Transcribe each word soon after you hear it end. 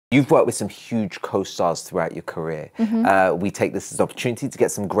You've worked with some huge co-stars throughout your career. We take this as an opportunity to get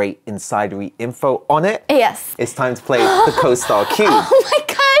some great insidery info on it. Yes. It's time to play the co-star cube. Oh my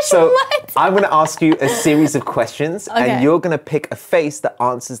gosh, So what? I'm gonna ask you a series of questions and you're gonna pick a face that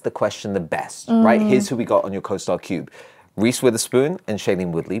answers the question the best, right? Here's who we got on your co-star cube. Reese Witherspoon and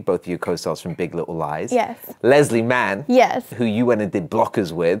Shailene Woodley, both of your co-stars from Big Little Lies. Yes. Leslie Mann, Yes. who you went and did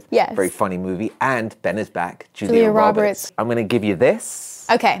Blockers with. Yes. Very funny movie. And Ben is back, Julia Roberts. I'm gonna give you this.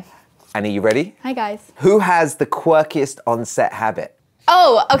 Okay. And are you ready? Hi, guys. Who has the quirkiest on-set habit?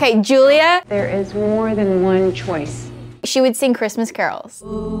 Oh, okay, Julia. There is more than one choice. She would sing Christmas carols.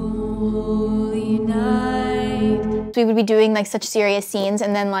 Holy night. We would be doing like such serious scenes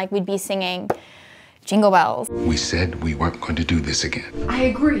and then like we'd be singing Jingle Bells. We said we weren't going to do this again. I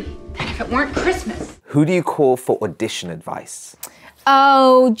agree. And if it weren't Christmas. Who do you call for audition advice?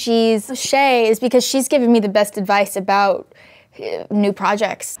 Oh, geez. Shay is because she's given me the best advice about new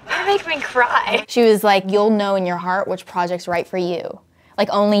projects. You make me cry. She was like, you'll know in your heart which project's right for you. Like,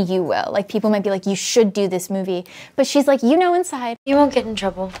 only you will. Like, people might be like, you should do this movie. But she's like, you know inside. You won't get in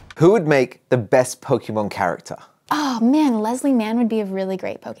trouble. Who would make the best Pokemon character? Oh, man, Leslie Mann would be a really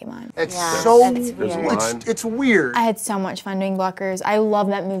great Pokemon. It's it's weird. I had so much fun doing Blockers. I love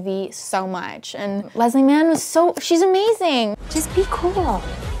that movie so much. And Leslie Mann was she's amazing. Just be cool.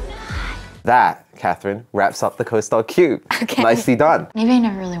 That, Kathryn, wraps up the co-star cube. Okay. Nicely done. Maybe I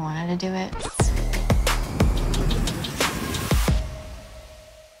never really wanted to do it.